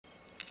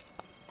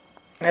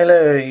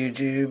Hello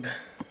YouTube.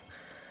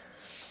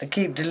 I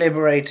keep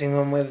deliberating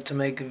on whether to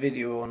make a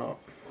video or not.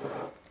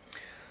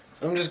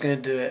 So I'm just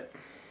going to do it.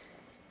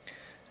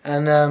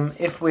 And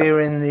if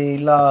we're in the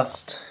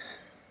last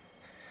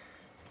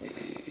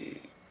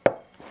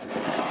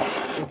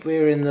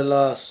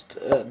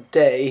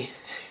day,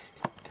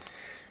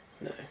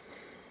 no.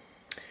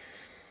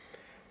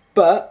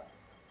 But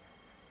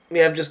we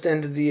have just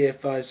entered the year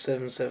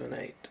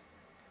 5778.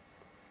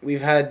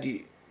 We've had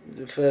the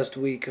first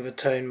week of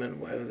atonement,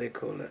 whatever they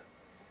call it.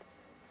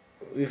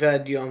 We've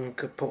had Yom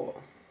Kippur.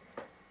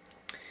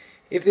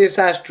 If this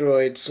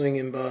asteroid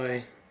swinging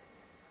by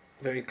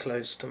very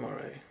close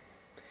tomorrow,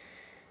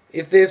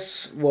 if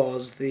this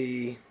was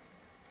the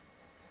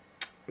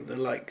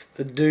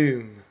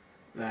doom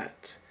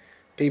that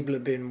people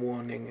have been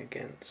warning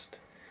against,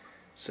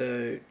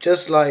 so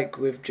just like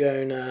with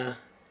Jonah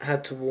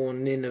had to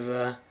warn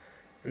Nineveh,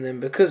 and then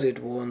because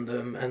it warned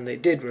them and they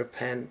did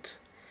repent,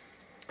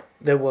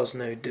 there was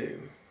no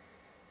doom.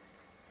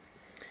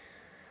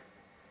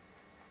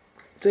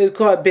 So it's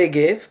quite a big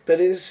if,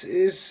 but it's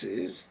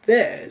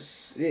there.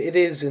 It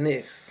is an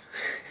if.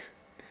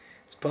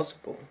 It's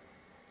possible.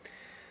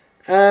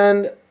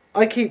 And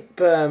I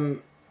keep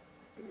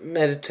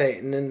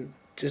meditating and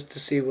just to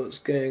see what's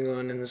going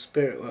on in the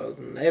spirit world,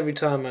 and every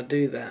time I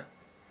do that,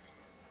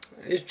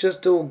 it's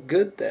just all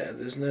good there.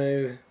 There's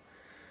no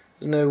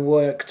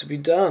work to be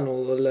done.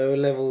 All the lower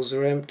levels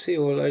are empty.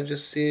 All I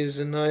just see is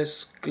a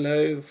nice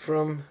glow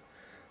from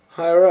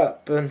higher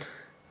up, and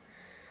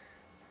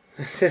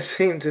there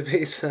seemed to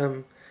be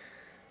some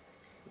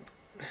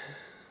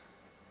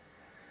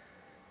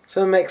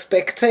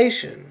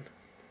expectation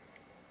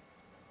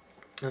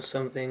of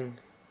something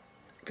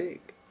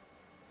big.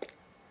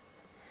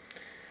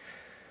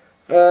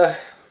 My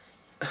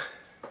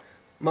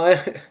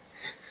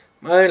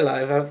own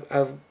life,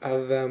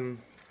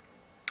 I'm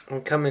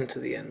coming to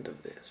the end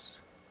of this.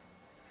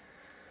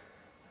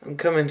 I'm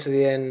coming to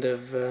the end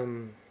of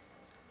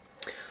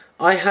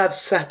I have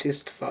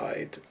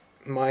satisfied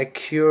my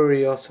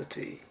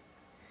curiosity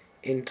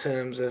in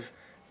terms of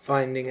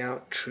finding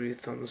out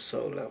truth on the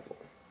soul level.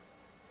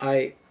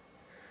 I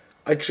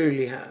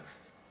truly have.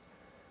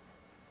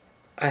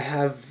 I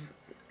have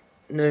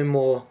no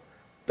more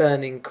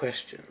burning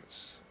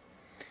questions.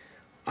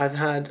 I've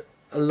had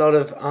a lot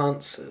of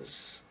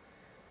answers,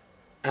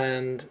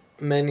 and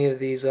many of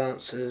these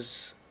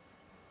answers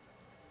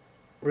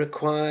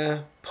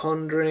require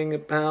pondering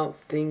about,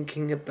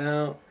 thinking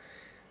about,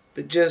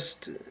 but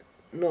just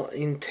not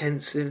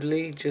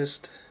intensively,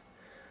 just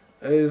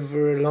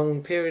over a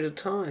long period of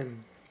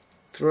time,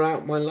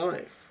 throughout my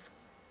life.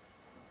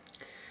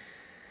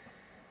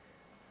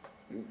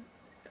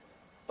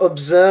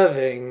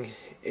 Observing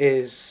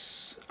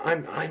is,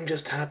 I'm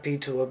just happy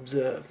to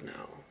observe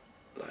now,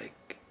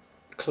 like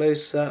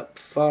close up,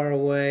 far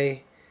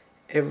away,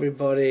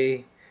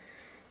 everybody,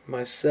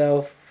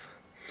 myself.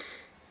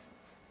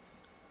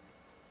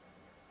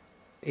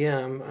 Yeah,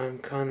 I'm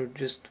kind of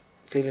just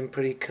feeling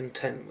pretty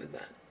content with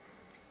that.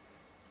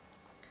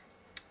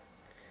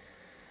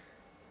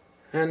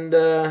 And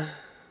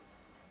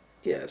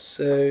yeah,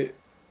 so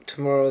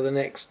tomorrow, the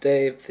next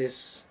day, if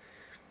this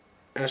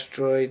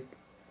asteroid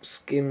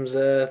skims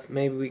Earth,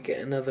 maybe we get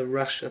another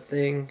Russia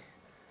thing.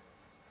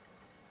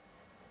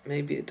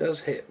 Maybe it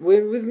does hit.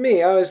 With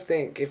me, I always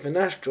think if an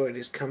asteroid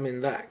is coming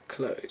that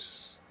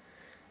close,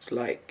 it's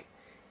like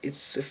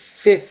it's a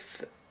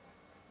fifth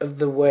of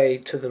the way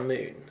to the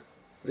moon.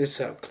 This is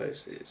how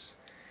close it is.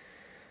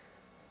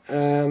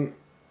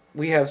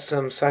 We have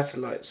some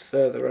satellites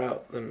further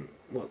out than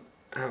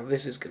how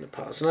this is going to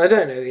pass, and I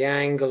don't know the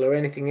angle or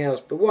anything else.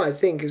 But what I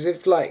think is,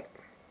 if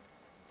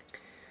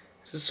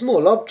it's a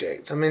small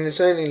object. I mean,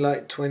 it's only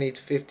like 20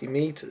 to 50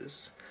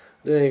 meters.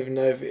 I don't even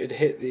know if it'd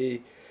hit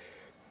the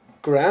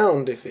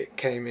ground if it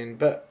came in,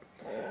 but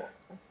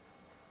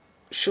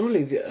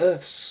surely the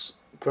Earth's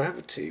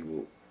gravity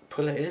will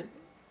pull it in.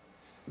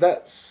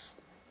 That's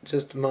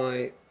just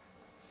my,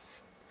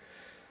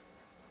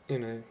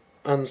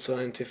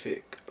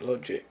 unscientific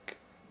logic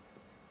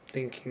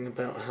thinking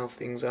about how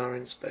things are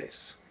in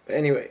space. But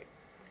anyway,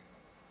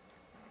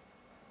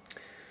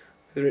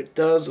 whether it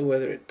does or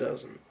whether it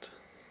doesn't,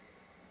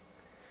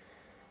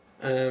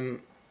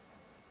 I'm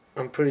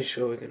pretty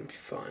sure we're going to be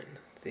fine.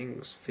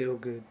 Things feel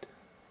good.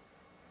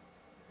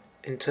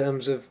 In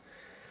terms of,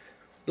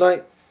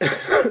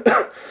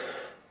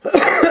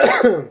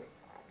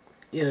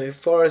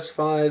 forest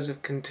fires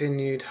have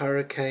continued,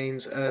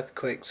 hurricanes,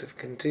 earthquakes have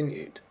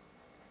continued.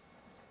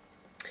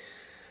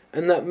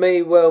 And that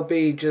may well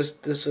be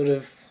just the sort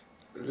of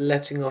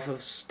letting off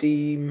of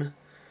steam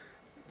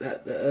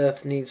that the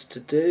Earth needs to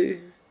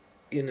do,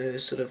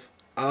 sort of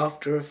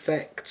after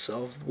effects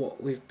of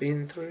what we've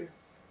been through.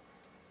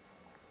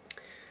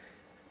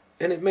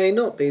 And it may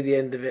not be the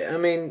end of it. I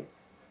mean,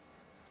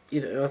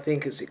 I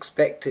think it's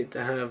expected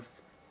to have,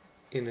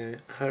 a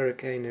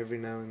hurricane every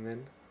now and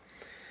then.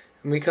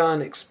 And we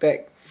can't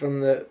expect from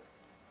the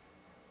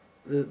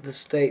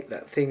state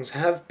that things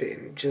have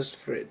been just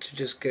for it to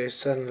just go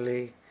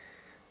suddenly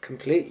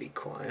completely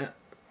quiet.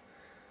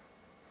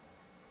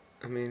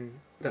 I mean,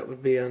 that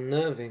would be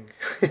unnerving.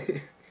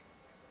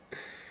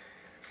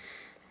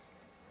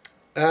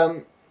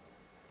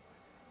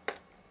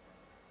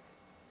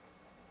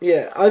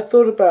 Yeah, I've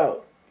thought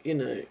about,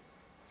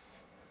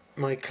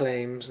 my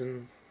claims,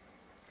 and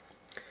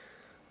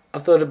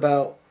I've thought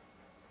about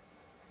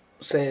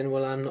saying,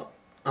 well, I'm not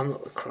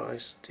the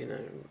Christ,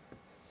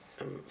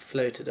 I'm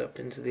floated up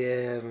into the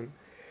air, haven't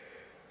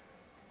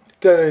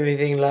done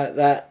anything like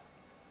that,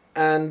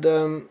 and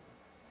I'm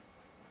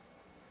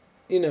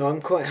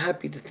quite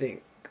happy to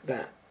think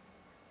that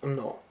I'm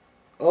not.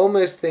 I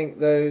almost think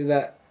though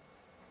that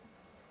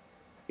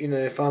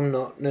if I'm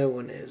not, no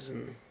one is,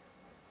 and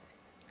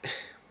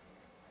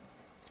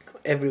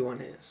everyone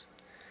is.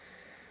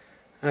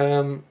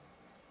 But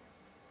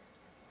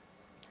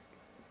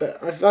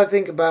if I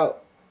think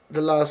about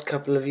the last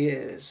couple of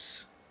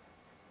years,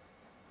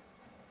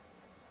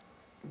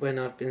 when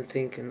I've been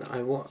thinking that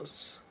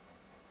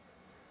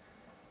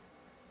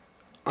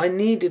I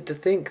needed to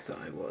think that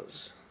I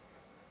was.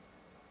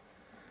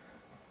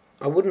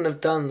 I wouldn't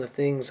have done the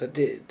things I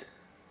did.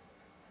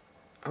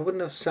 I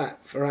wouldn't have sat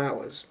for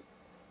hours,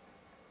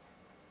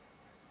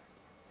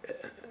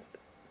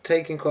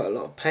 taking quite a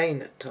lot of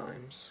pain at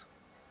times.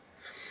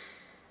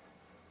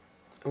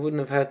 I wouldn't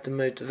have had the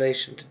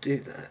motivation to do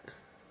that.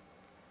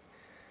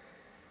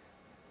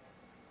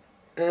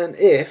 And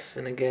if,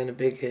 and again a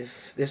big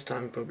if, this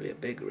time probably a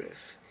bigger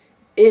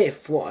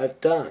if what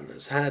I've done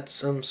has had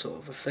some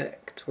sort of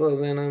effect, well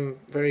then I'm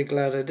very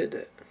glad I did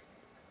it.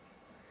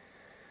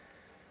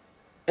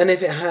 And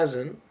if it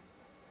hasn't,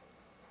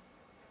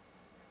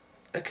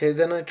 okay,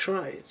 then I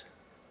tried.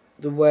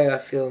 The way I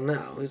feel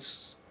now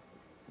is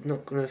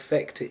not going to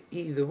affect it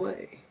either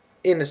way.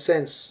 In a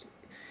sense,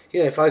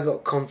 if I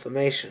got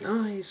confirmation,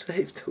 you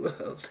saved the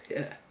world,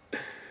 yeah,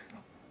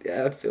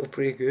 I'd feel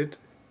pretty good.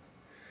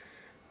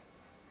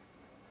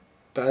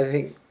 But I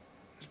think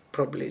it's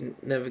probably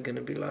never going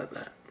to be like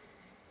that.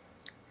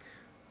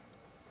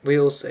 We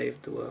all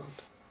saved the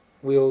world.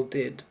 We all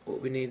did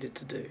what we needed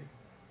to do.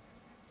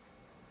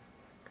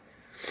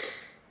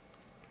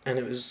 And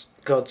it was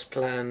God's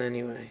plan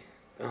anyway,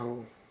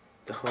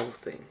 the whole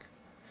thing.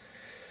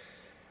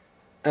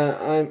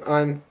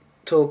 I'm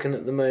talking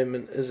at the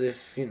moment as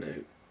if,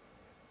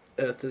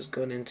 Earth has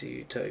gone into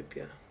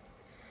utopia.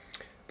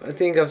 But I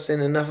think I've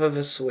seen enough of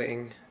a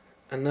swing,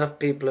 enough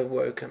people have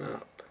woken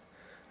up,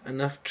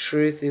 enough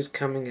truth is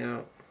coming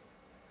out,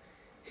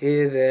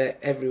 here, there,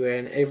 everywhere,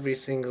 in every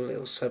single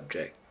little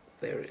subject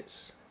there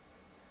is.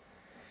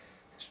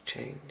 It's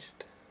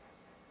changed.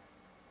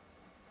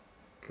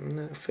 And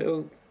I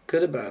feel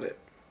good about it.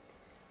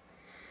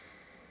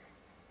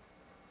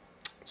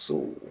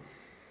 So,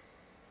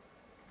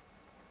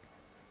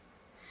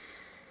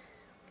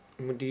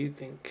 what do you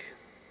think?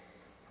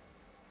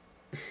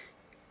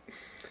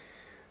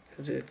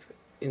 As if,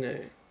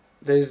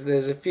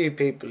 there's a few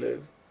people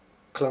who've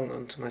clung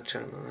on to my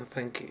channel. I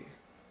thank you.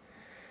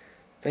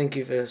 Thank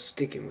you for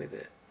sticking with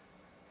it.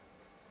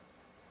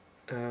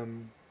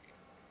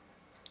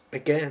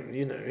 Again,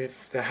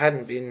 if there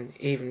hadn't been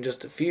even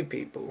just a few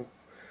people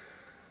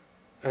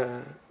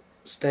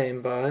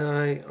staying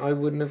by, I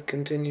wouldn't have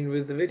continued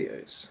with the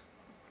videos.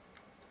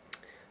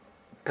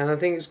 And I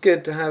think it's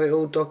good to have it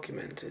all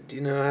documented.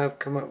 I have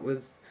come up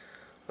with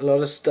a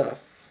lot of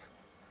stuff,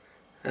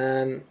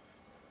 and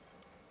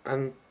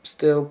I'm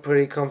still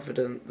pretty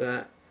confident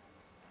that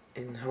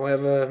in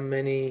however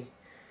many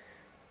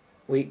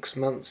weeks,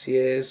 months,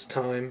 years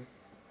time,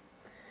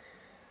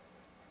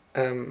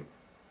 they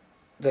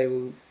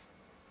will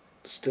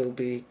still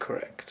be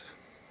correct.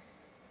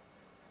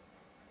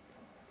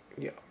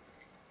 Yeah.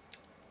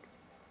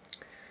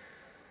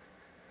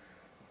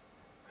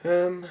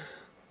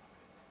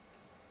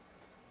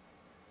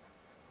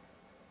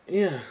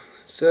 Yeah,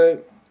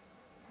 so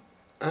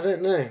I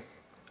don't know.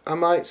 I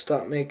might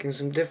start making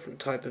some different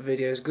type of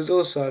videos, because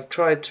also I've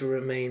tried to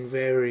remain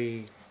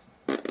very,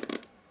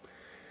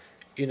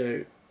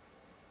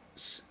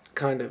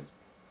 kind of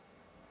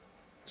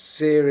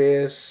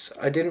serious.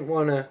 I didn't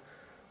want to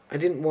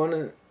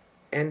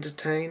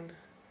entertain,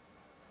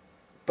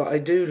 but I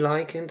do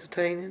like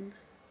entertaining.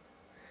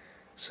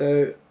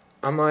 So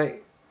I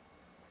might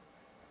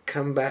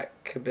come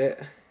back a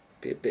bit,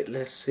 be a bit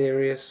less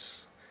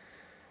serious,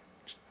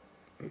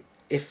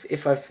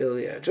 if I feel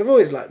the urge. I've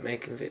always liked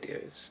making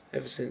videos,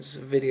 ever since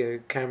the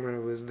video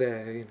camera was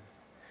there,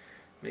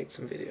 make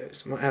some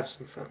videos, might have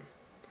some fun.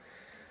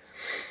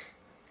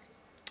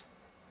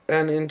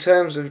 And in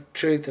terms of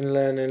truth and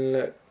learning,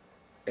 look,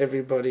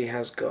 everybody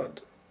has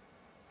God.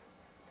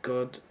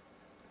 God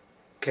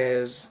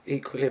cares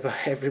equally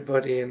about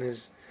everybody and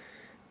is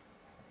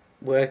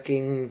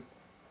working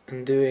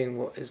and doing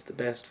what is the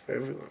best for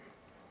everyone.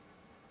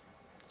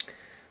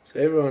 So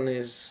everyone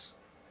is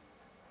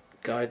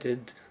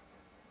guided.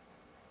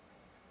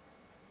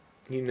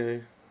 You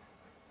know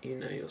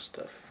your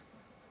stuff.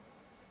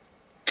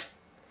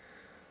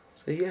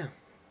 So yeah.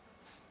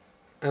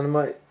 And I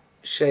might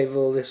shave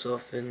all this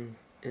off in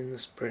the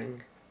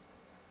spring.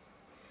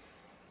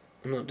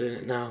 I'm not doing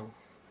it now.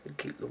 I'll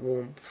keep the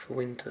warmth for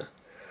winter.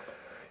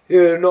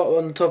 Yeah, not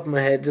on the top of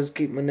my head, just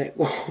keep my neck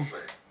warm.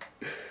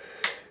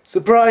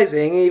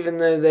 Surprising, even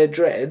though they're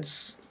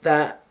dreads,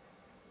 that,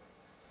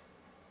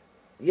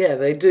 yeah,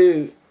 they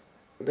do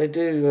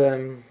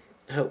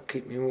help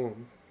keep me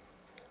warm.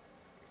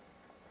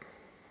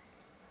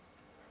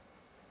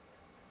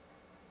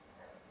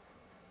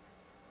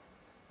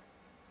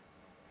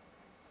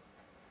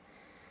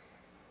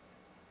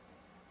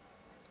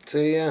 So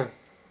yeah.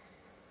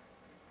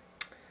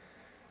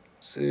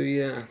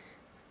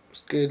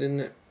 It's good,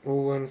 isn't it?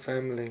 All one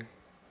family.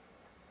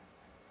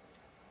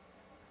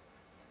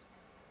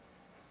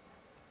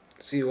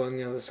 See you on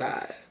the other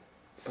side.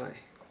 Bye.